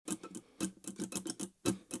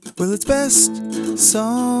Well, it's best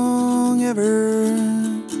song ever.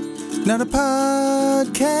 Not a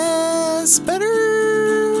podcast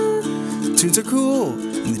better. Tunes are cool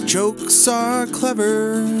and the jokes are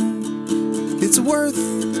clever. It's a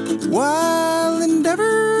worthwhile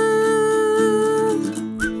endeavor.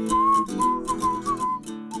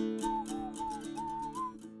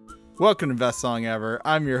 Welcome to Best Song Ever.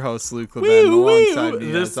 I'm your host, Luke Levin. Alongside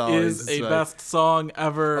me, this as always, is a best song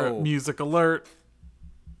ever music alert.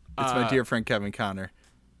 It's my dear friend Kevin Connor.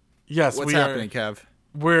 Yes, what's happening, Kev?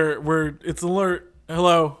 It's alert.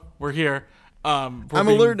 Hello, we're here. I'm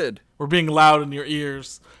alerted. We're being loud in your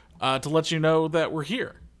ears to let you know that we're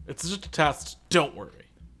here. It's just a test. Don't worry.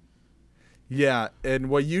 Yeah, and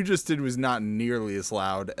what you just did was not nearly as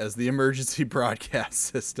loud as the emergency broadcast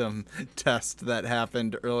system test that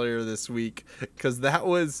happened earlier this week, because that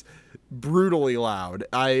was brutally loud.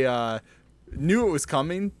 I knew it was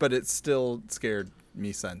coming, but it still scared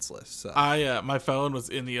me senseless. So my phone was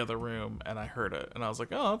in the other room, and I heard it, and I was like,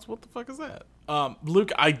 oh, what the fuck is that?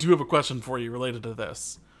 Luke, I do have a question for you related to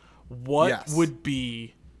this. What would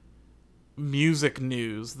be music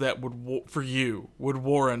news that would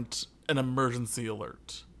warrant an emergency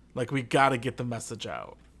alert? Like, we gotta get the message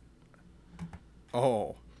out.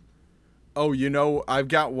 Oh, I've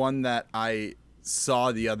got one that I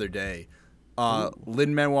saw the other day.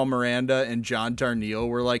 Lin-Manuel Miranda and John Darnielle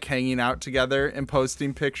were like hanging out together and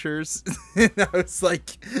posting pictures. And I was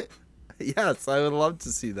like, yes, I would love to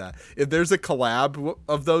see that. If there's a collab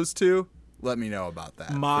of those two, let me know about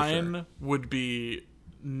that. Mine would be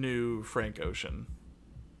new Frank Ocean.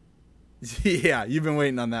 Yeah, you've been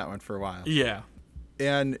waiting on that one for a while. Yeah.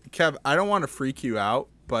 And Kev, I don't want to freak you out,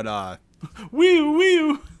 but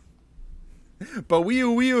wee but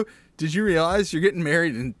wee did you realize you're getting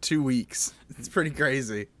married in 2 weeks? It's pretty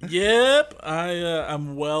crazy. Yep,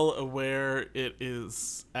 I'm well aware it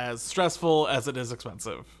is as stressful as it is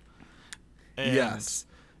expensive. And yes.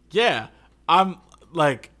 Yeah, I'm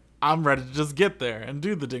ready to just get there and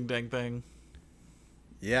do the ding dang thing.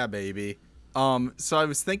 Yeah, baby. So I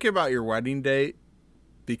was thinking about your wedding date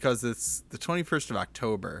because it's the 21st of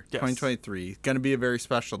October, 2023. Going to be a very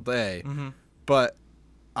special day. Mm-hmm. But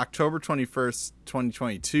October 21st,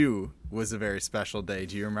 2022 was a very special day.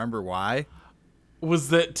 Do you remember why? Was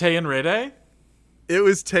that Tay and Ray Day? It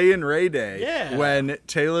was Tay and Ray Day. Yeah. When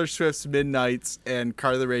Taylor Swift's Midnights and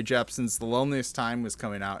Carly Rae Jepsen's The Loneliest Time was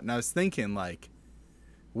coming out. And I was thinking, like,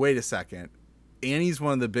 wait a second. Annie's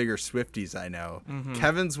one of the bigger Swifties I know. Mm-hmm.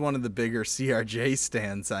 Kevin's one of the bigger CRJ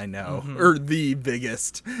stans I know, or the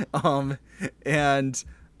biggest. And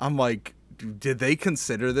I'm like, did they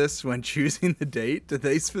consider this when choosing the date? Did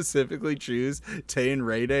they specifically choose Tay and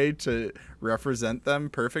Ray Day to represent them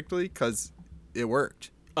perfectly? Because it worked.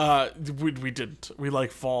 We didn't. We like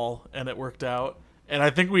fall, and it worked out. And I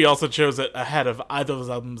think we also chose it ahead of either of those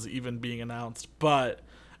albums even being announced. But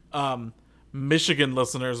Michigan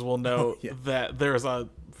listeners will know that there's a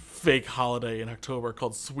fake holiday in October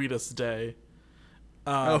called Sweetest Day.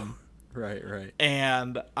 Right.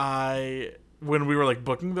 And when we were like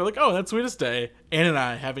booking, they're like, oh, that's Sweetest Day. Anne and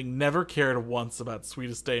I, having never cared once about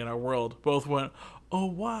Sweetest Day in our world, both went, oh,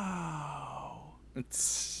 wow.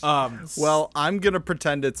 Well, I'm going to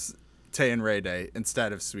pretend it's Tay and Ray Day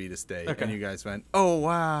instead of Sweetest Day. Okay. And you guys went, oh,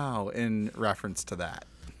 wow, in reference to that.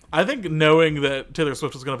 I think knowing that Taylor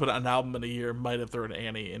Swift was going to put out an album in a year might have thrown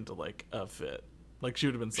Annie into, like, a fit. Like, she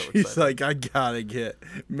would have been so excited. She's like, I gotta get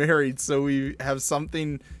married so we have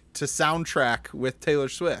something to soundtrack with Taylor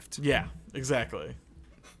Swift. Yeah, exactly.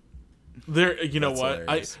 You know what?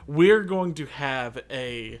 Hilarious. We're going to have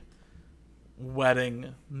a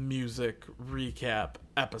wedding music recap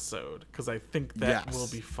episode, because I think that will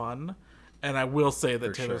be fun. And I will say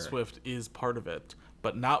that Taylor Swift is part of it,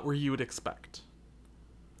 but not where you would expect.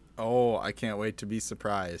 Oh, I can't wait to be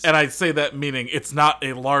surprised. And I say that meaning it's not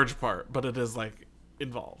a large part, but it is, like,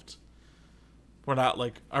 involved. We're not,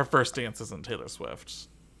 like, our first dance isn't Taylor Swift.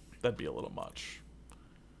 That'd be a little much.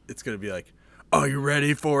 It's going to be like, are you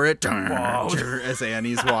ready for it? As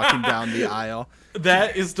Annie's walking down the aisle.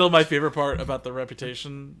 That is still my favorite part about the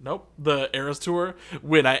the Eras Tour,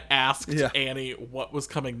 when I asked Annie what was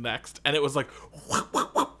coming next, and it was like,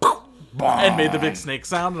 and made the big snake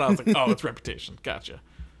sound, and I was like, oh, it's Reputation. Gotcha.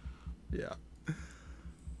 Yeah.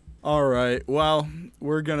 All right. Well,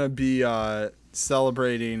 we're going to be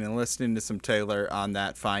celebrating and listening to some Taylor on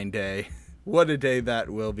that fine day. What a day that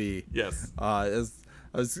will be. Yes. I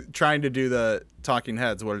was trying to do the Talking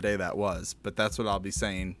Heads, what a day that was, but that's what I'll be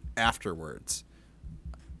saying afterwards.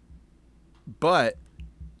 But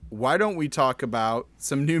why don't we talk about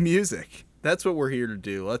some new music? That's what we're here to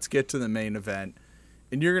do. Let's get to the main event.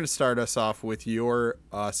 And you're going to start us off with your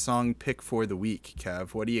song pick for the week,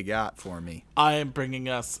 Kev. What do you got for me? I am bringing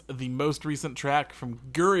us the most recent track from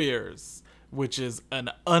Gurriers, which is an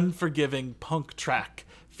unforgiving punk track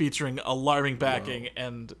featuring alarming backing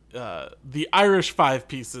and the Irish Five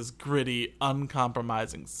Pieces' gritty,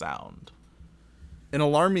 uncompromising sound. An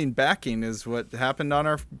alarming backing is what happened on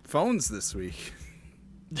our phones this week.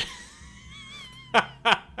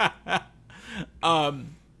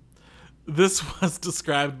 This was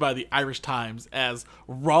described by the Irish Times as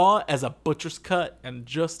raw as a butcher's cut and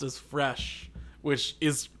just as fresh, which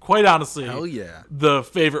is quite honestly Hell yeah. the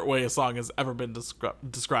favorite way a song has ever been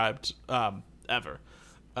described ever.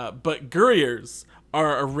 But Gurriers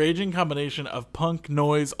are a raging combination of punk,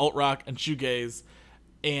 noise, alt-rock, and shoegaze,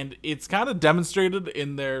 and it's kind of demonstrated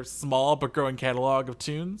in their small but growing catalog of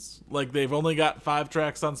tunes. Like, they've only got 5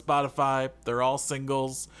 tracks on Spotify. They're all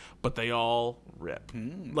singles, but they all rip.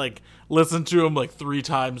 Like, listen to them like 3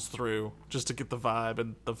 times through just to get the vibe,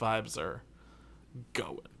 and the vibes are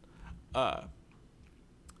going.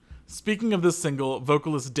 Speaking of this single,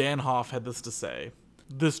 vocalist Dan Hoff had this to say: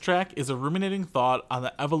 "This track is a ruminating thought on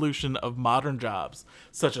the evolution of modern jobs,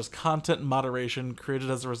 such as content moderation created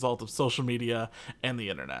as a result of social media and the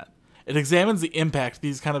internet. It examines the impact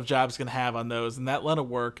these kind of jobs can have on those in that line of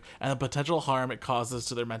work and the potential harm it causes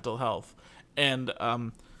to their mental health." And,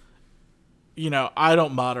 I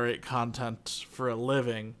don't moderate content for a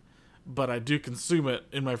living, but I do consume it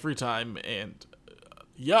in my free time, and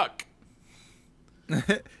yuck.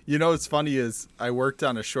 What's funny is I worked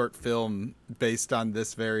on a short film based on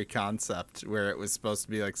this very concept, where it was supposed to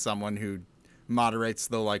be like someone who moderates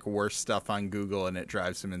the like worst stuff on Google and it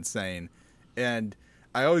drives him insane. And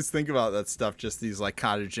I always think about that stuff, just these like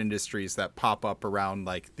cottage industries that pop up around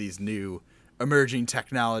like these new emerging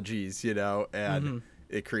technologies, and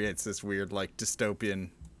it creates this weird like dystopian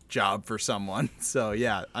job for someone. So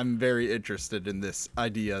yeah, I'm very interested in this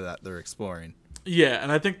idea that they're exploring. Yeah,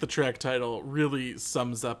 and I think the track title really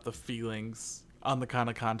sums up the feelings on the kind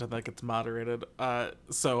of content that gets moderated.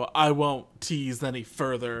 So I won't tease any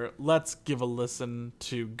further. Let's give a listen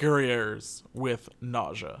to Gurriers with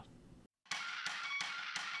Nausea.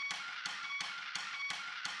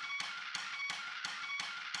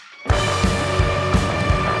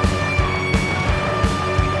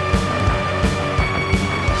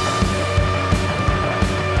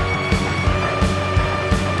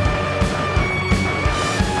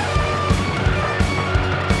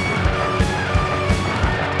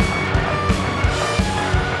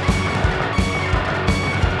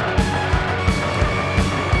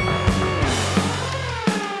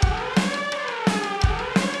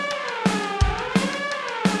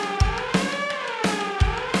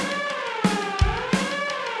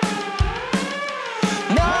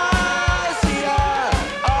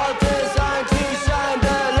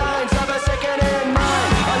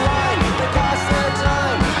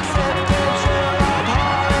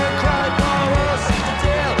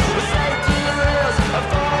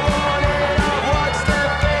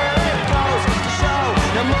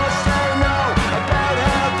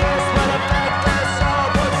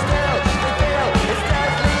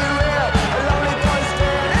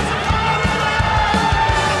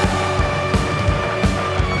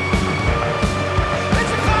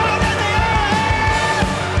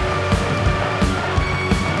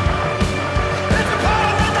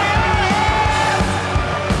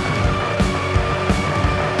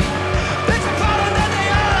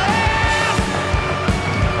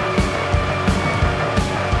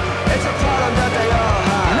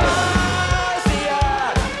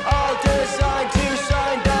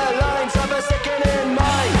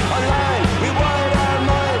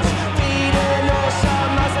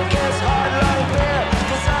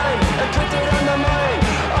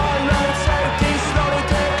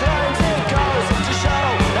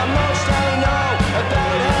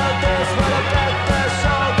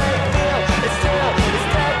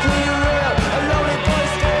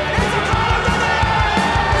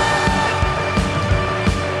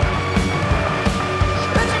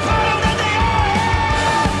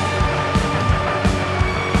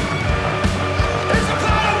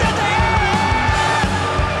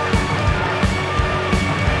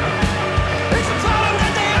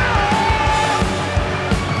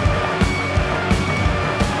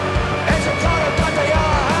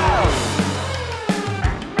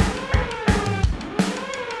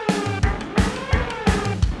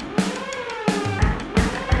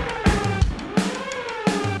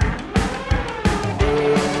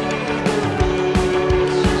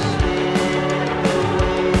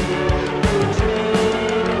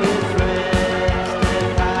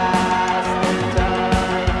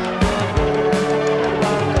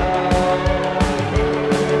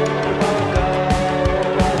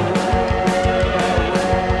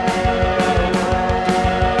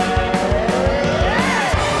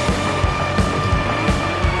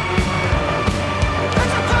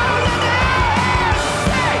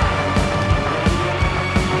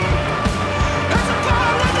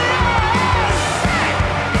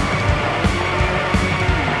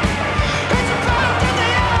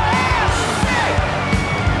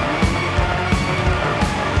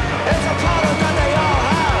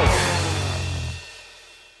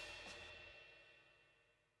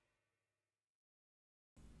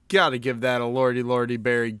 Gotta give that a lordy, lordy,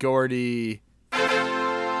 Barry Gordy.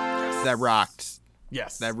 Yes. That rocked.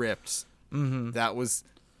 Yes. That ripped. Mm-hmm. That was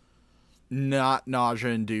not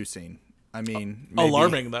nausea-inducing. I mean, maybe.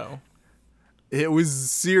 Alarming, though. It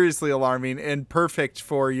was seriously alarming and perfect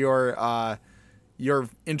for your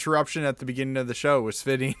interruption at the beginning of the show was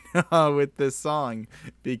fitting with this song,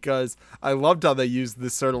 because I loved how they used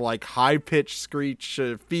this sort of like high-pitched screech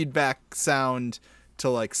feedback sound to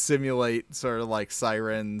like simulate sort of like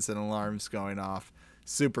sirens and alarms going off.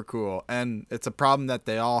 Super cool. And it's a problem that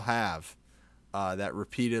they all have. That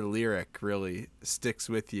repeated lyric really sticks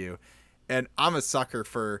with you. And I'm a sucker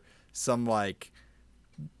for some like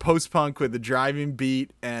post-punk with a driving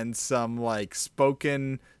beat and some like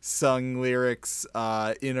spoken sung lyrics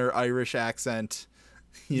in her Irish accent.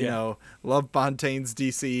 You know, love Fontaine's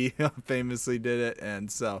DC famously did it,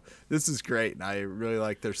 and so this is great, and I really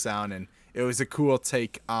like their sound, and it was a cool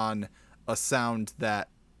take on a sound that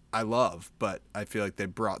I love, but I feel like they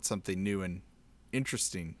brought something new and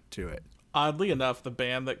interesting to it. Oddly enough, the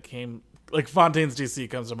band that came, like Fontaine's DC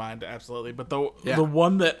comes to mind, absolutely. But the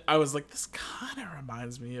one that I was like, this kind of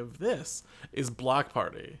reminds me of this, is Block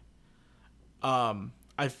Party. I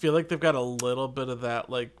feel like they've got a little bit of that,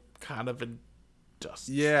 like, kind of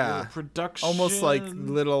industrial production. Almost like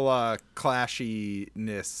little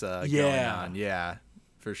clashiness going on. Yeah,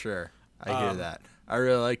 for sure. I hear that. I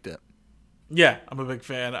really liked it. Yeah, I'm a big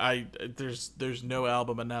fan. There's no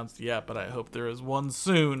album announced yet, but I hope there is one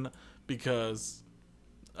soon, because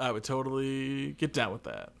I would totally get down with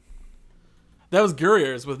that. That was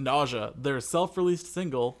Gurriers with Nausea, their self-released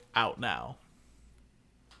single, out now.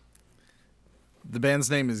 The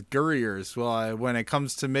band's name is Gurriers. Well, when it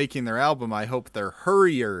comes to making their album, I hope they're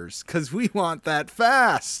hurriers, because we want that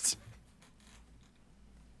fast.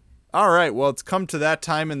 All right, well, it's come to that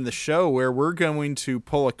time in the show where we're going to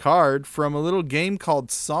pull a card from a little game called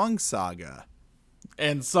Song Saga.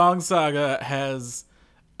 And Song Saga has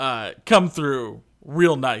come through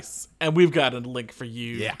real nice, and we've got a link for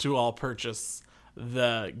you to all purchase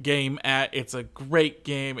the game at. It's a great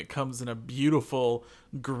game. It comes in a beautiful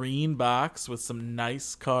green box with some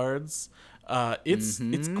nice cards. It's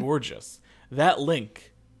gorgeous. That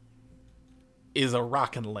link is a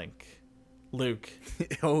rockin' link, Luke.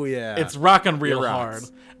 Oh yeah, it's rockin' real hard.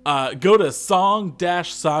 Go to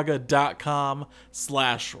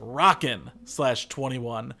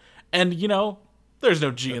song-saga.com/rockin/21, and you know there's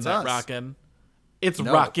no G in that rockin'. It's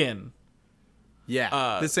rockin'.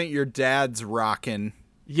 Yeah, this ain't your dad's rockin'.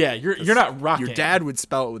 Yeah, you're not rockin'. Your dad would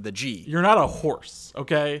spell it with a G. You're not a horse,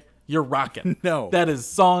 okay? You're rockin'. No. That is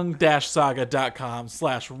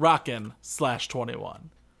song-saga.com/rockin/21.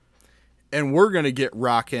 And we're going to get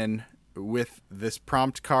rockin' with this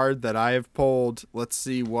prompt card that I have pulled. Let's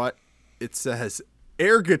see what it says.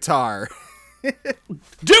 Air guitar. Do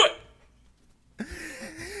it!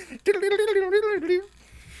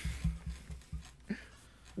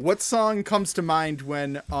 What song comes to mind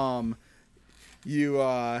when you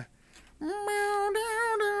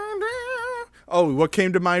what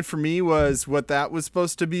came to mind for me was what that was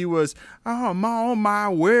supposed to be was I'm on my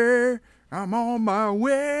way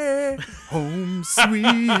home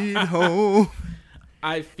sweet home.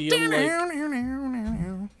 I feel like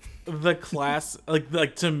the class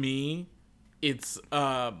like to me it's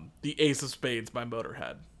the Ace of Spades by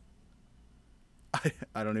Motorhead.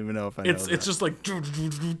 I don't even know if I know it's that. It's just like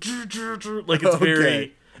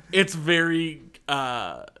it's very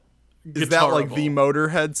is that like the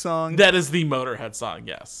Motorhead song? That is the Motorhead song,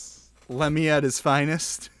 yes. Lemmy at his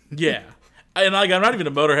finest. Yeah. And like I'm not even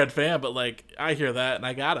a Motorhead fan, but like I hear that and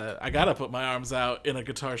I gotta put my arms out in a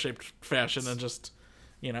guitar shaped fashion and just,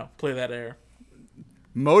 you know, play that air.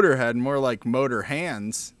 Motorhead, more like motor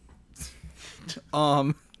hands.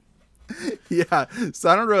 Yeah, so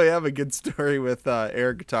I don't really have a good story with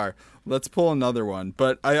air guitar. Let's pull another one.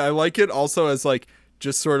 But I like it also as like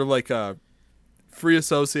just sort of like a free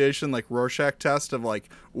association, like Rorschach test of like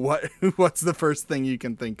what's the first thing you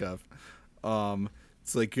can think of.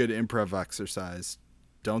 It's like good improv exercise.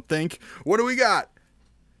 Don't think. What do we got?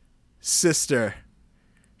 Sister.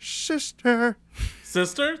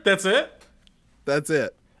 That's it? That's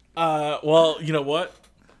it. Well, you know what?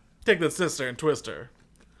 Take that sister and twist her.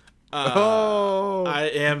 I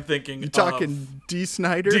am thinking. You talking D.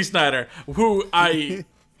 Snyder? D. Snyder, who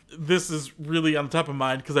this is really on top of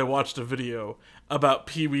mind because I watched a video about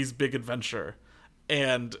Pee-wee's Big Adventure,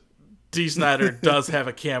 and D. Snyder does have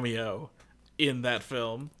a cameo in that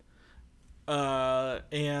film.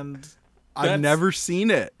 And I've never seen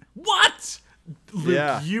it. What?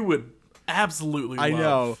 Luke, you would absolutely love I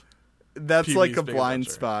know. That's Pee-wee's like a Big blind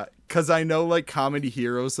Adventure. spot because I know like comedy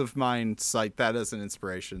heroes of mine cite that as an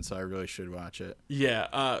inspiration, so I really should watch it.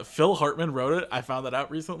 Yeah, Phil Hartman wrote it. I found that out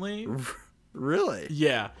recently. Really?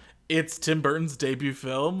 Yeah, it's Tim Burton's debut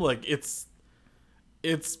film. Like it's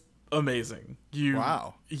amazing.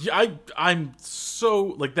 Wow. I'm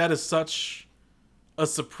so like that is such a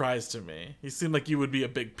surprise to me. You seem like you would be a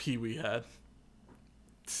big Pee-wee head.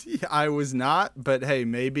 I was not, but hey,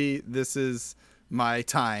 maybe this is my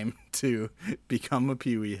time to become a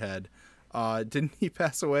Pee-wee head. Didn't he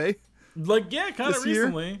pass away? Like, yeah, kind of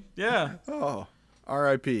recently. Yeah. Oh,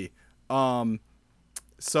 R.I.P.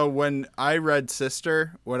 So when I read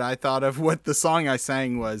Sister, what I thought of what the song I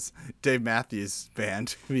sang was Dave Matthews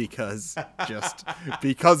Band because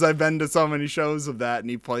I've been to so many shows of that and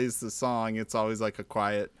he plays the song. It's always like a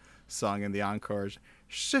quiet song in the encores.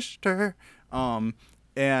 Sister.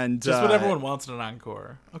 And just what everyone wants in an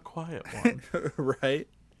encore, a quiet one. Right.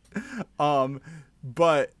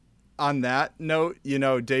 But on that note,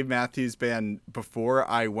 Dave Matthews Band, before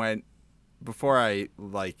I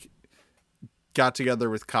like got together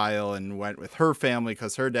with Kyle and went with her family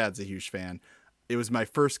because her dad's a huge fan. It was my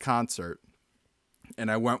first concert,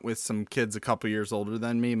 and I went with some kids a couple years older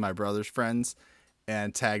than me, my brother's friends,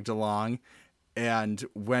 and tagged along. And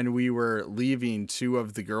when we were leaving, two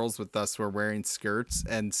of the girls with us were wearing skirts,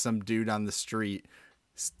 and some dude on the street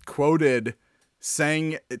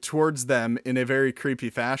sang towards them in a very creepy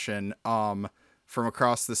fashion, from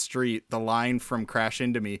across the street, the line from Crash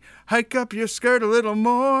Into Me, hike up your skirt a little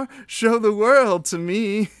more, show the world to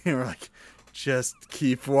me. And we're like, just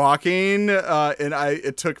keep walking. And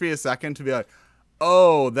it took me a second to be like,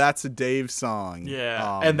 oh, that's a Dave song.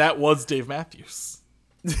 Yeah. And that was Dave Matthews.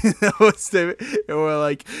 That was Dave. And we're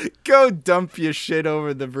like, go dump your shit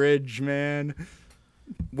over the bridge, man.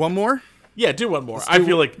 One more? Yeah, do one more. I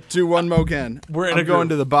feel like do one more again. I'm going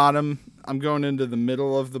to the bottom. I'm going into the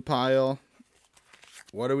middle of the pile.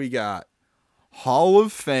 What do we got? Hall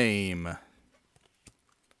of Fame.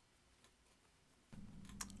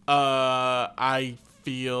 I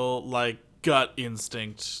feel like gut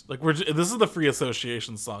instinct. Like this is the free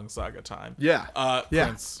association song saga time. Yeah.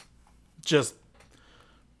 Prince. Just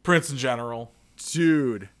Prince in general.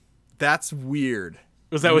 Dude, that's weird.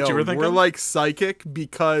 Was that what you were thinking? We're like psychic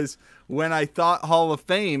because when I thought Hall of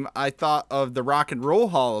Fame, I thought of the Rock and Roll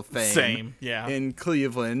Hall of Fame. Same, yeah. In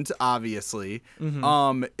Cleveland, obviously.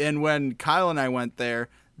 Mm-hmm. And when Kyle and I went there,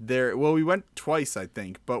 we went twice, I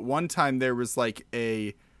think. But one time there was like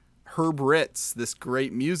a Herb Ritz, this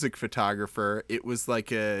great music photographer. It was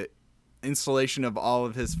like a installation of all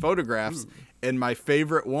of his photographs. Ooh. And my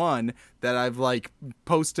favorite one that I've like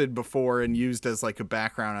posted before and used as like a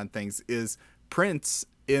background on things is Prince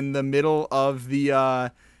in the middle of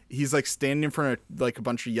the he's like standing in front of like a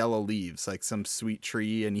bunch of yellow leaves, like some sweet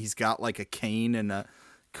tree, and he's got like a cane and a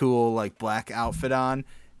cool like black outfit on.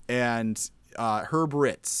 And Herb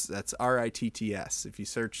Ritz, that's Ritts. If you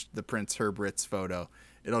search the Prince Herb Ritz photo,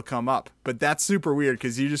 it'll come up. But that's super weird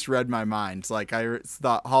because you just read my mind. Like I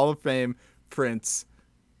thought Hall of Fame, Prince,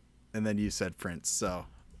 and then you said Prince. So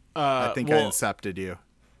I think I incepted you.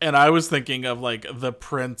 And I was thinking of like the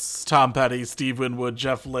Prince, Tom Petty, Steve Winwood,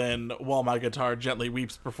 Jeff Lynne, While My Guitar Gently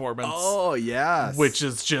Weeps performance. Oh, yes. Which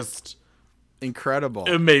is just incredible.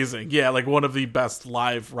 Amazing. Yeah, like one of the best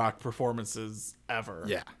live rock performances ever.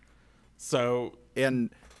 Yeah. So. And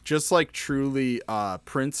just like truly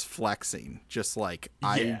Prince flexing. Just like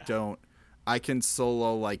yeah. I can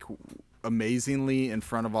solo like amazingly in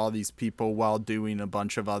front of all these people while doing a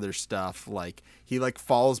bunch of other stuff. Like he like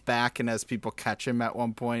falls back and has people catch him at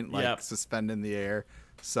one point, like suspend in the air.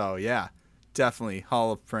 So yeah, definitely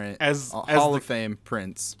Hall of Fame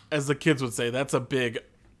Prince. As the kids would say, that's a big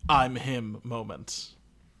I'm him moment.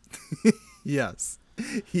 Yes.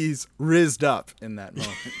 He's rizzed up in that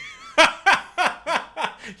moment.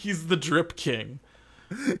 He's the drip king.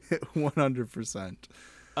 100%.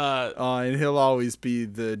 And he'll always be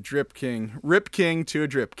the drip king, rip king to a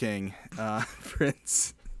drip king,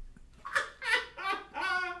 Prince.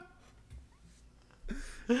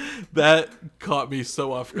 That caught me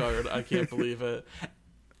so off guard. I can't believe it.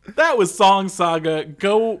 That was Song Saga.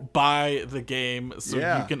 Go buy the game so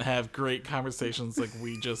you can have great conversations like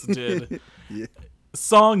we just did. Yeah.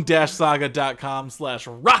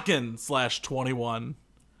 song-saga.com/rockin/21.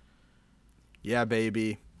 Yeah,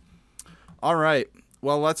 baby. All right.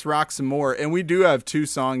 Well, let's rock some more. And we do have two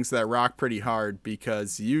songs that rock pretty hard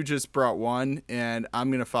because you just brought one and I'm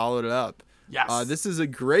going to follow it up. Yes. This is a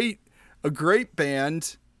great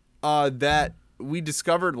band that we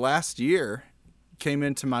discovered last year, came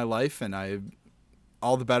into my life, and I'm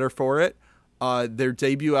all the better for it. Their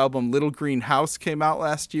debut album, Little Green House, came out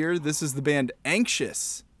last year. This is the band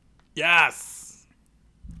Anxious. Yes.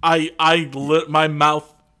 I lit my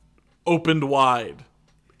mouth opened wide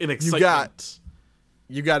in excitement.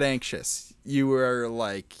 You got anxious. You were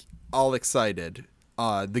like all excited,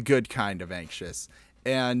 the good kind of anxious.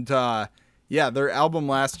 And their album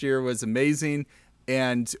last year was amazing.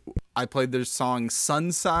 And I played their song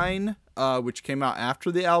Sunshine, which came out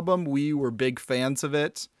after the album. We were big fans of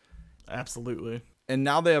it. Absolutely. And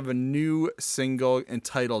now they have a new single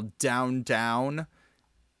entitled Down Down.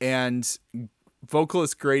 And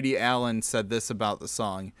vocalist Grady Allen said this about the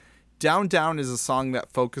song. Down Down is a song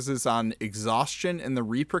that focuses on exhaustion and the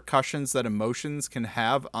repercussions that emotions can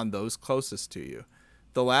have on those closest to you.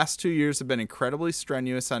 The last 2 years have been incredibly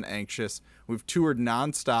strenuous on Anxious. We've toured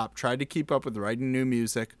nonstop, tried to keep up with writing new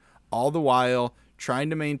music, all the while trying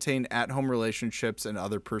to maintain at-home relationships and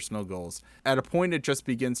other personal goals. At a point, it just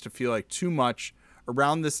begins to feel like too much.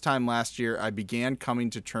 Around this time last year, I began coming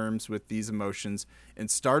to terms with these emotions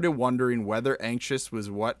and started wondering whether anxious was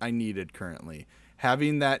what I needed currently.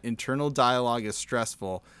 Having that internal dialogue is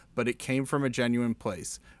stressful, but it came from a genuine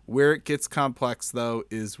place. Where it gets complex, though,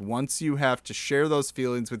 is once you have to share those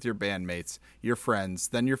feelings with your bandmates, your friends,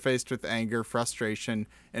 then you're faced with anger, frustration,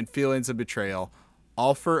 and feelings of betrayal,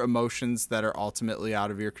 all for emotions that are ultimately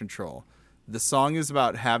out of your control. The song is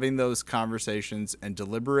about having those conversations and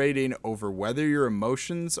deliberating over whether your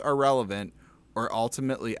emotions are relevant or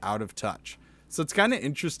ultimately out of touch. So it's kind of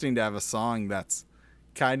interesting to have a song that's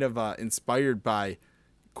kind of inspired by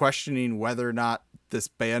questioning whether or not this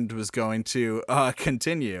band was going to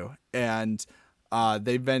continue. And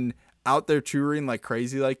they've been out there touring like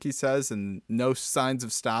crazy, like he says, and no signs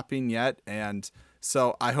of stopping yet. And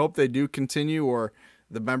so I hope they do continue, or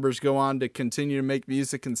the members go on to continue to make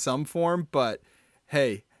music in some form. But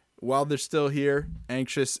hey, while they're still here,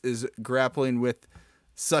 Anxious is grappling with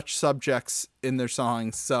such subjects in their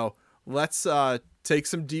songs. So let's take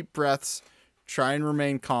some deep breaths, try and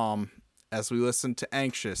remain calm as we listen to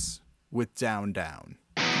Anxious with Down Down.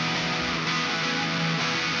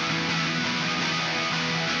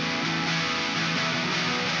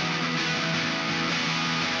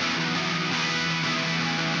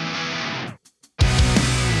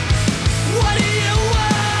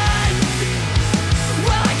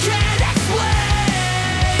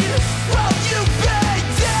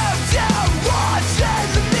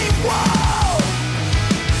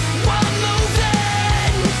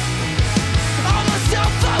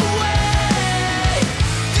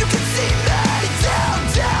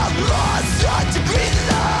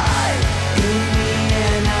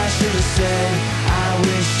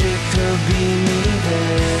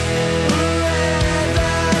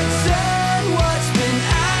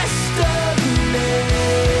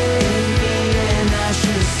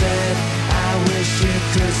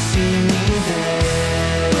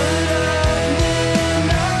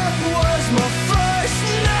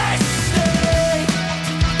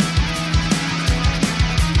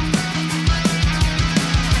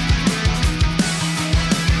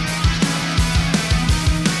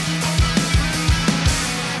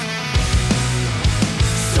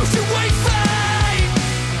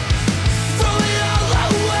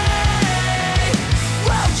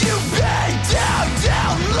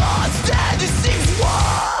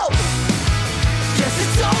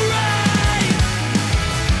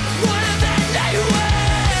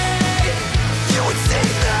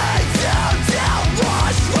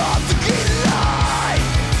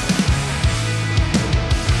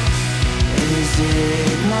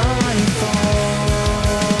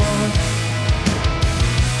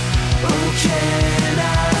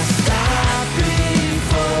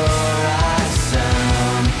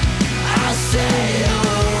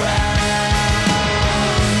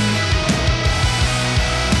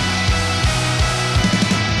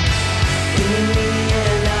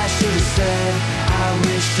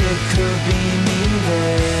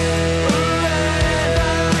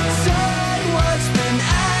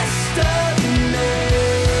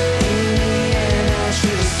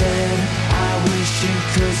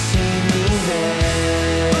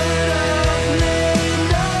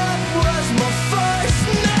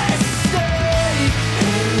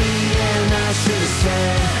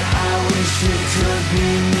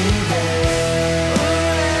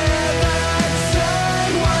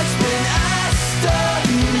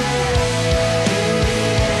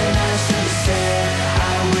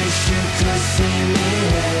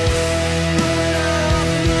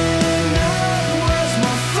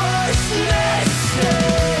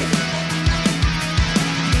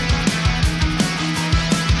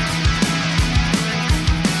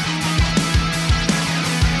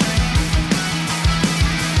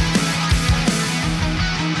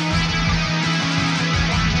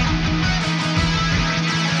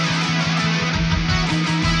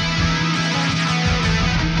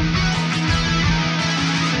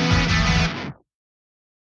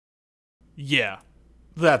 Yeah,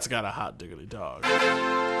 that's got a hot diggity dog.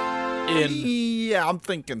 Yeah, I'm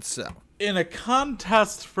thinking so. In a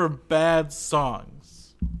contest for bad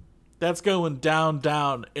songs, that's going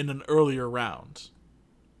down in an earlier round.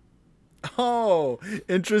 Oh,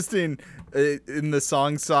 interesting. In the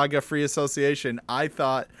song Saga Free Association, I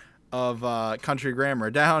thought of Country Grammar.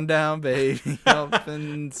 Down, down, baby.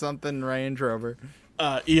 something Range Rover.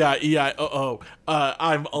 E-I-E-I-O-O.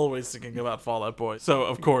 I'm always thinking about Fall Out Boy. So,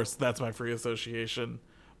 of course, that's my free association.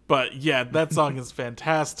 But, yeah, that song is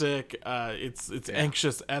fantastic. It's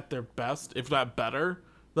anxious at their best, if not better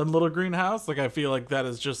than Little Greenhouse. Like, I feel like that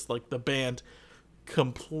is just, like, the band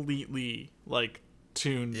completely, like,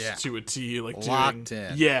 tuned to a T, like locked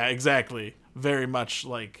in. Yeah, exactly. Very much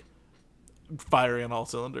like firing on all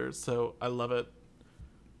cylinders. So I love it.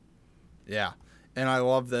 Yeah, and I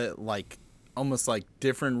love that, like, almost like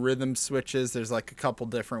different rhythm switches. There's like a couple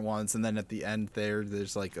different ones, and then at the end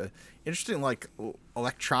there's like a interesting like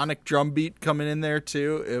electronic drum beat coming in there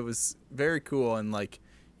too. It was very cool, and like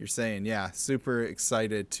you're saying, yeah, super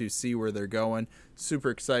excited to see where they're going. Super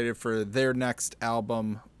excited for their next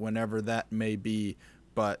album, whenever that may be.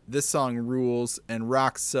 But this song rules and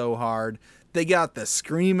rocks so hard. They got the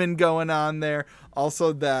screaming going on there.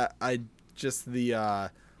 Also, that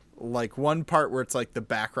like one part where it's like the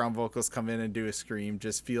background vocals come in and do a scream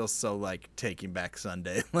just feels so like Taking Back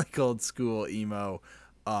Sunday, like old school emo.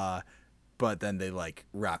 But then they like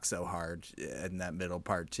rock so hard in that middle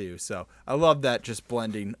part too. So I love that, just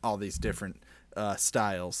blending all these different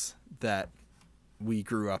styles that we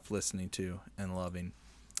grew up listening to and loving.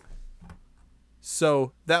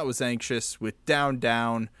 So that was Anxious with Down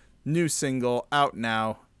Down, new single out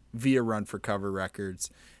now via Run for Cover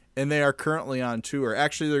Records. And they are currently on tour.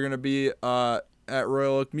 Actually, they're going to be at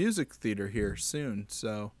Royal Oak Music Theater here soon.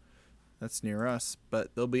 So that's near us.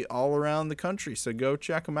 But they'll be all around the country. So go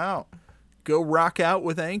check them out. Go rock out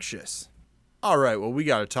with Anxious. All right, well, we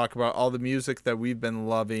got to talk about all the music that we've been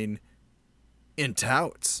loving in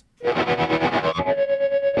Touts.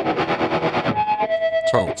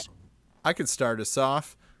 Touts. I could start us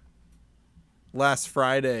off. Last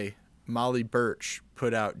Friday, Molly Birch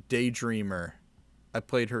put out Daydreamer. I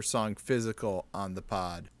played her song Physical on the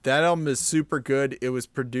pod. That album is super good. It was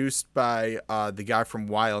produced by the guy from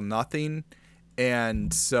Wild Nothing.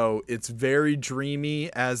 And so it's very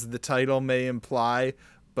dreamy, as the title may imply,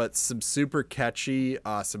 but some super catchy,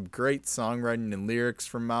 some great songwriting and lyrics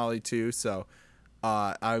from Molly too. So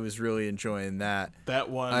I was really enjoying that. That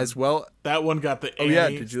one as well. That one got the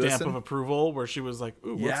Annie stamp of approval, where she was like,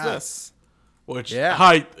 "Ooh, what's this?" Which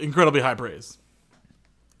incredibly high praise,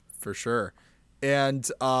 for sure. And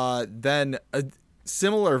then a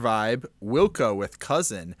similar vibe, Wilco with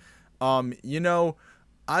Cousin.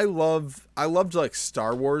 I loved like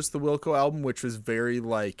Star Wars, the Wilco album, which was very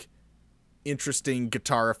like interesting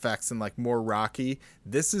guitar effects and like more rocky.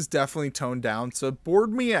 This is definitely toned down, so it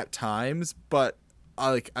bored me at times, but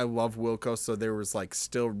I love Wilco, so there was like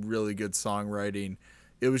still really good songwriting.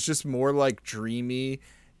 It was just more like dreamy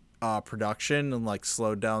production and like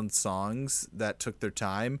slowed down songs that took their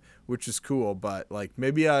time, which is cool, but like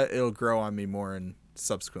maybe it'll grow on me more in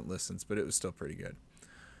subsequent listens, but it was still pretty good.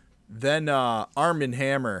 Then Arm &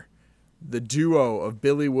 Hammer, the duo of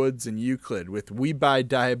Billy Woods and Euclid with We Buy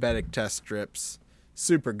Diabetic Test Strips.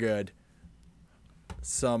 Super good.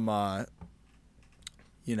 Some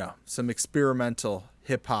some experimental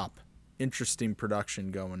hip-hop, interesting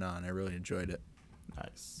production going on. I really enjoyed it.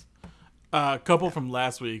 Nice. A couple from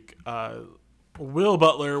last week. Will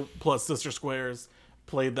Butler plus Sister Squares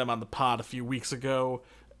played them on the pod a few weeks ago,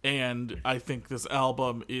 and I think this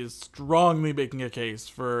album is strongly making a case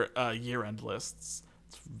for year-end lists.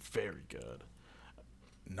 It's very good.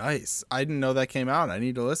 Nice. I didn't know that came out. I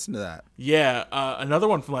need to listen to that. Yeah. Another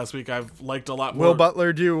one from last week I've liked a lot more. Will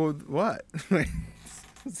Butler do what?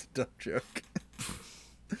 It's a dumb joke.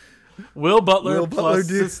 Will Butler plus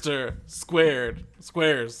Sister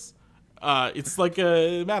Squares. It's like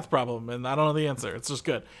a math problem, and I don't know the answer. It's just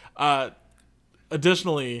good.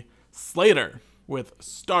 Additionally, Slater with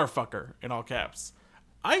Starfucker in all caps.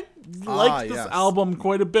 I liked this album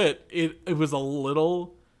quite a bit. It got a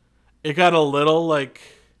little like,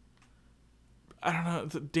 I don't know,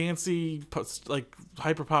 dancey, like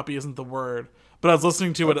hyper poppy isn't the word, but I was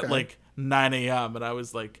listening to it at like 9 a.m. and I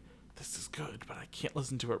was like, this is good, but I can't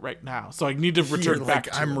listen to it right now. So I need to return back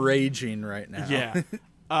to I'm raging right now. Yeah.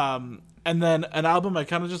 And then an album I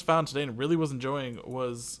kind of just found today and really was enjoying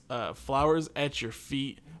was Flowers at Your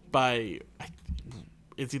Feet by,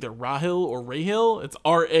 it's either Rahil or Rahill. It's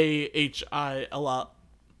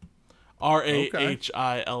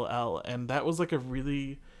Rahill. And that was like a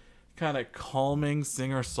really kind of calming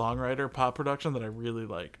singer-songwriter pop production that I really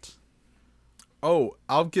liked. Oh,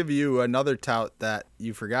 I'll give you another tout that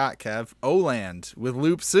you forgot, Kev. Oland with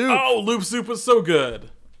Loop Soup. Oh, Loop Soup was so good.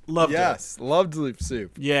 Loved it. Yes, loved Loop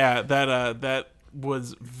Soup. Yeah, that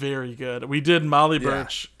was very good. We did Molly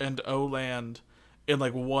Birch and Oland in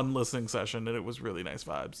like one listening session, and it was really nice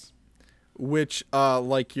vibes. Which,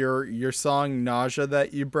 like your song Nausea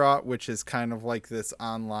that you brought, which is kind of like this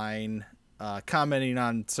online commenting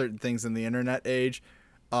on certain things in the internet age.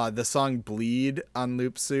 The song Bleed on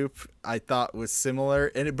Loop Soup I thought was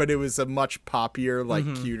similar, but it was a much poppier, like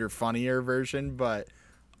cuter, funnier version. But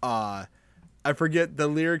I forget the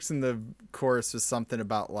lyrics in the chorus was something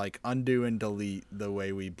about like undo and delete the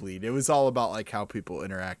way we bleed. It was all about like how people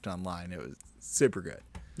interact online. It was super good.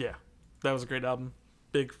 Yeah, that was a great album.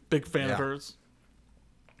 Big fan of hers.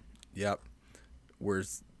 Yep, we're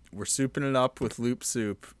souping it up with Loop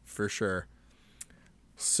Soup for sure.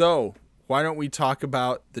 So why don't we talk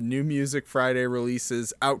about the new Music Friday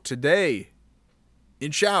releases out today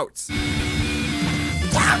in shouts?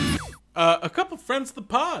 A couple friends of the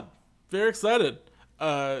pod. Very excited.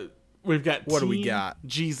 We've got what do we got?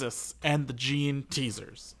 Jesus and the Gene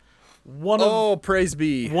Teasers. Praise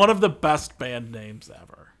be. One of the best band names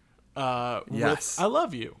ever. Yes. I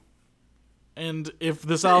Love You. And if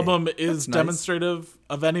this album is demonstrative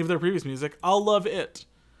of any of their previous music, I'll love it.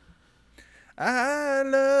 I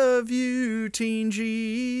love you, Teen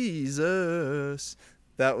Jesus.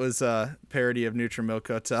 That was a parody of Neutral Milk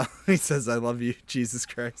Hotel. He says, I love you, Jesus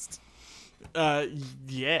Christ.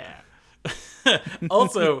 Yeah.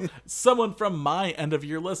 Also, someone from my end of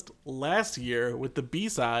year list last year with the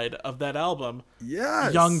B-side of that album.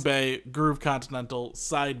 Yes. Young Bay, Groove Continental,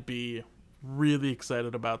 Side B. Really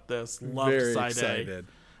excited about this. Loved Very Side excited.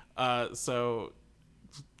 A. So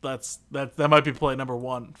that might be play number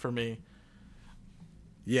one for me.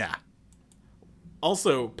 Yeah.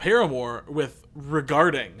 Also, Paramore with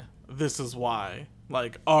Regarding This Is Why.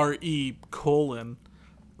 Like RE:.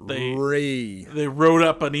 They wrote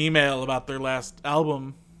up an email about their last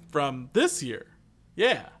album from this year.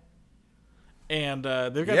 Yeah. And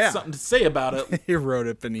they've got something to say about it. He wrote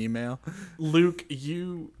up an email. Luke,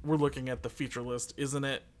 you were looking at the feature list. Isn't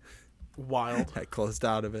it wild? I closed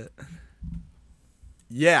out of it.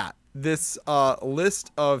 Yeah. This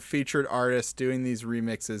list of featured artists doing these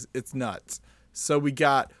remixes, it's nuts. So we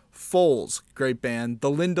got Foles, great band. The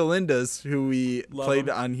Linda Lindas, who we played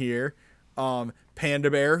on here.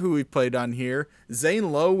 Panda Bear, who we played on here.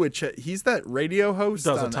 Zane Lowe, which he's that radio host.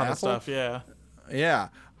 Does on a ton Apple. of stuff, yeah. Yeah.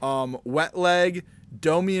 Wet Leg,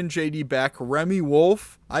 Domi and JD Beck, Remy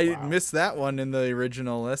Wolf. I missed that one in the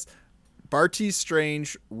original list. Barty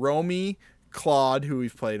Strange, Romy, Claude, who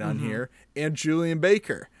we've played on here, and Julian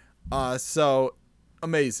Baker. So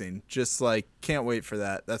amazing. Just like can't wait for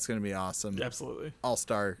that. That's gonna be awesome. Absolutely.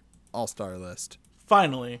 All-star list.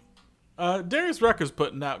 Finally, Darius Rucker's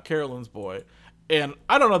putting out Carolyn's Boy. And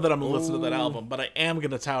I don't know that I'm going to listen to that album, but I am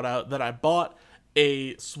going to tout out that I bought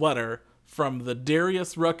a sweater from the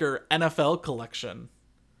Darius Rucker NFL collection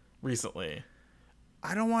recently.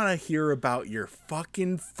 I don't want to hear about your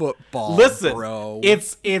fucking football, listen, bro.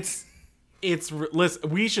 Listen,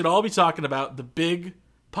 we should all be talking about the big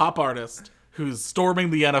pop artist who's storming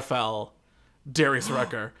the NFL, Darius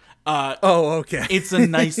Rucker. Okay. It's a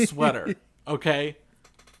nice sweater, okay?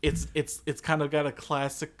 It's kind of got a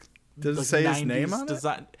classic. Does it say his name on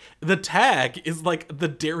design. The tag is like the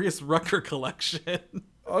Darius Rucker collection.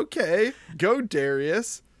 Okay, go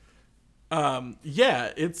Darius.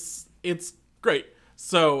 Yeah, it's great.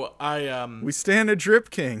 So we stand a Drip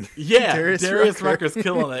King. Yeah, Darius Rucker's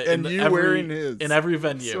killing it, and you wearing his in every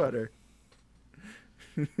venue sweater.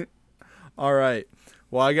 All right,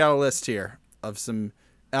 well I got a list here of some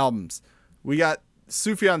albums. We got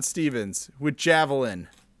Sufjan Stevens with Javelin.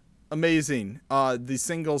 Amazing. The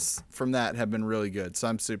singles from that have been really good, so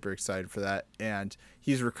I'm super excited for that. And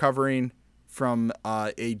he's recovering from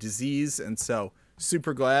a disease, and so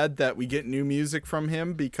super glad that we get new music from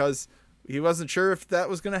him because he wasn't sure if that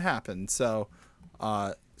was going to happen. So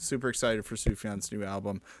super excited for Sufjan's new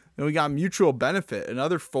album. Then we got Mutual Benefit,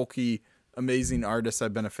 another folky, amazing artist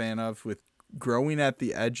I've been a fan of with Growing at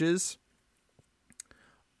the Edges.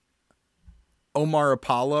 Omar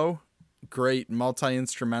Apollo. Great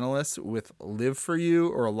multi-instrumentalist with Live For You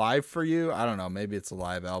or Alive For You. I don't know. Maybe it's a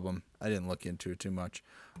live album. I didn't look into it too much.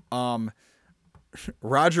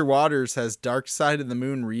 Roger Waters has Dark Side of the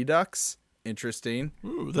Moon Redux. Interesting.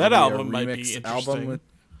 Ooh, that album might be interesting.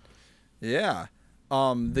 Yeah.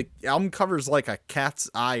 The album covers like a cat's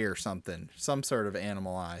eye or something. Some sort of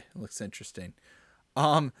animal eye. It looks interesting.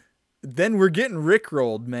 then we're getting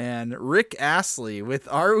rickrolled, man. Rick Astley with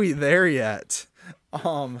Are We There Yet?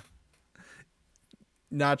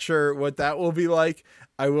 Not sure what that will be like.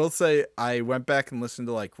 I will say I went back and listened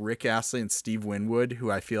to like Rick Astley and Steve Winwood,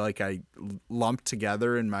 who I feel like I lumped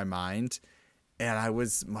together in my mind, and I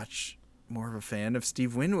was much more of a fan of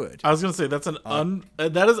Steve Winwood. I was gonna say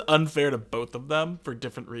that is unfair to both of them for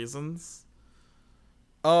different reasons.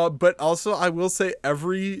 But also I will say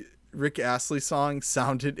every Rick Astley song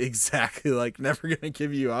sounded exactly like Never Gonna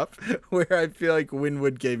Give You Up, where I feel like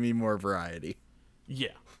Winwood gave me more variety. Yeah.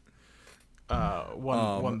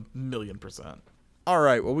 1,000,000%. All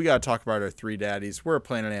right, well, we got to talk about our three daddies. We're a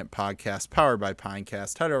Planet Ant podcast powered by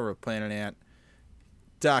Pinecast. Head over to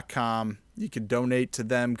planetant.com. You can donate to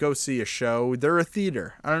them. Go see a show. They're a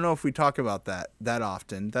theater. I don't know if we talk about that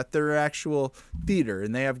often, that they're actual theater,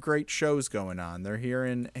 and they have great shows going on. They're here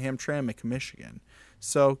in Hamtramck, Michigan.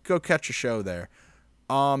 So go catch a show there.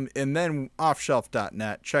 And then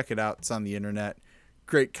offshelf.net. Check it out. It's on the internet.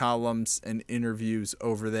 Great columns and interviews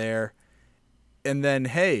over there. And then,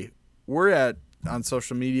 hey, we're on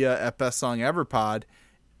social media at Best Song Ever Pod,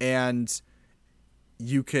 and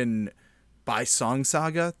you can buy Song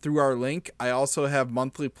Saga through our link. I also have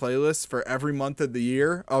monthly playlists for every month of the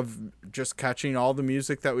year of just catching all the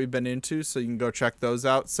music that we've been into, so you can go check those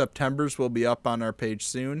out. September's will be up on our page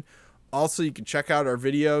soon. Also, you can check out our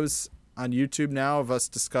videos on YouTube now of us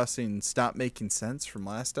discussing Stop Making Sense from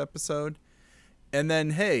last episode. And then,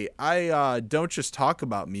 hey, I don't just talk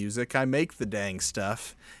about music. I make the dang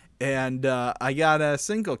stuff. And I got a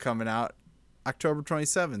single coming out October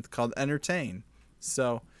 27th called Entertain.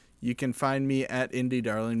 So you can find me at Indie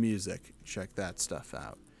Darling Music. Check that stuff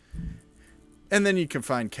out. And then you can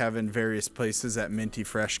find Kevin various places at Minty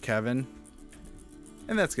Fresh Kevin.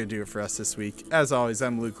 And that's going to do it for us this week. As always,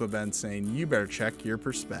 I'm Luke LeBen saying you better check your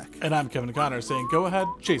perspec. And I'm Kevin Connor saying go ahead,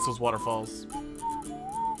 chase those waterfalls.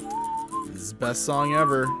 This is best song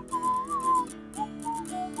ever.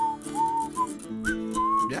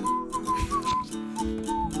 Yeah.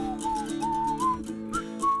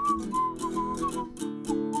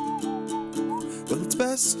 Well, it's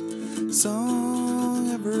best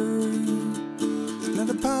song ever. Not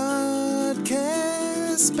a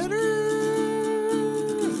podcast better.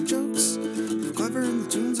 The jokes are clever and the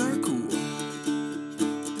tunes are cool.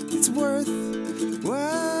 It's worth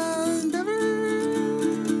while endeavor.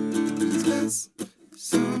 It's best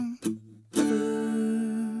song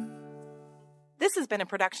ever. This has been a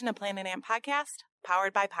production of Planet Ant Podcast,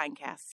 powered by Pinecast.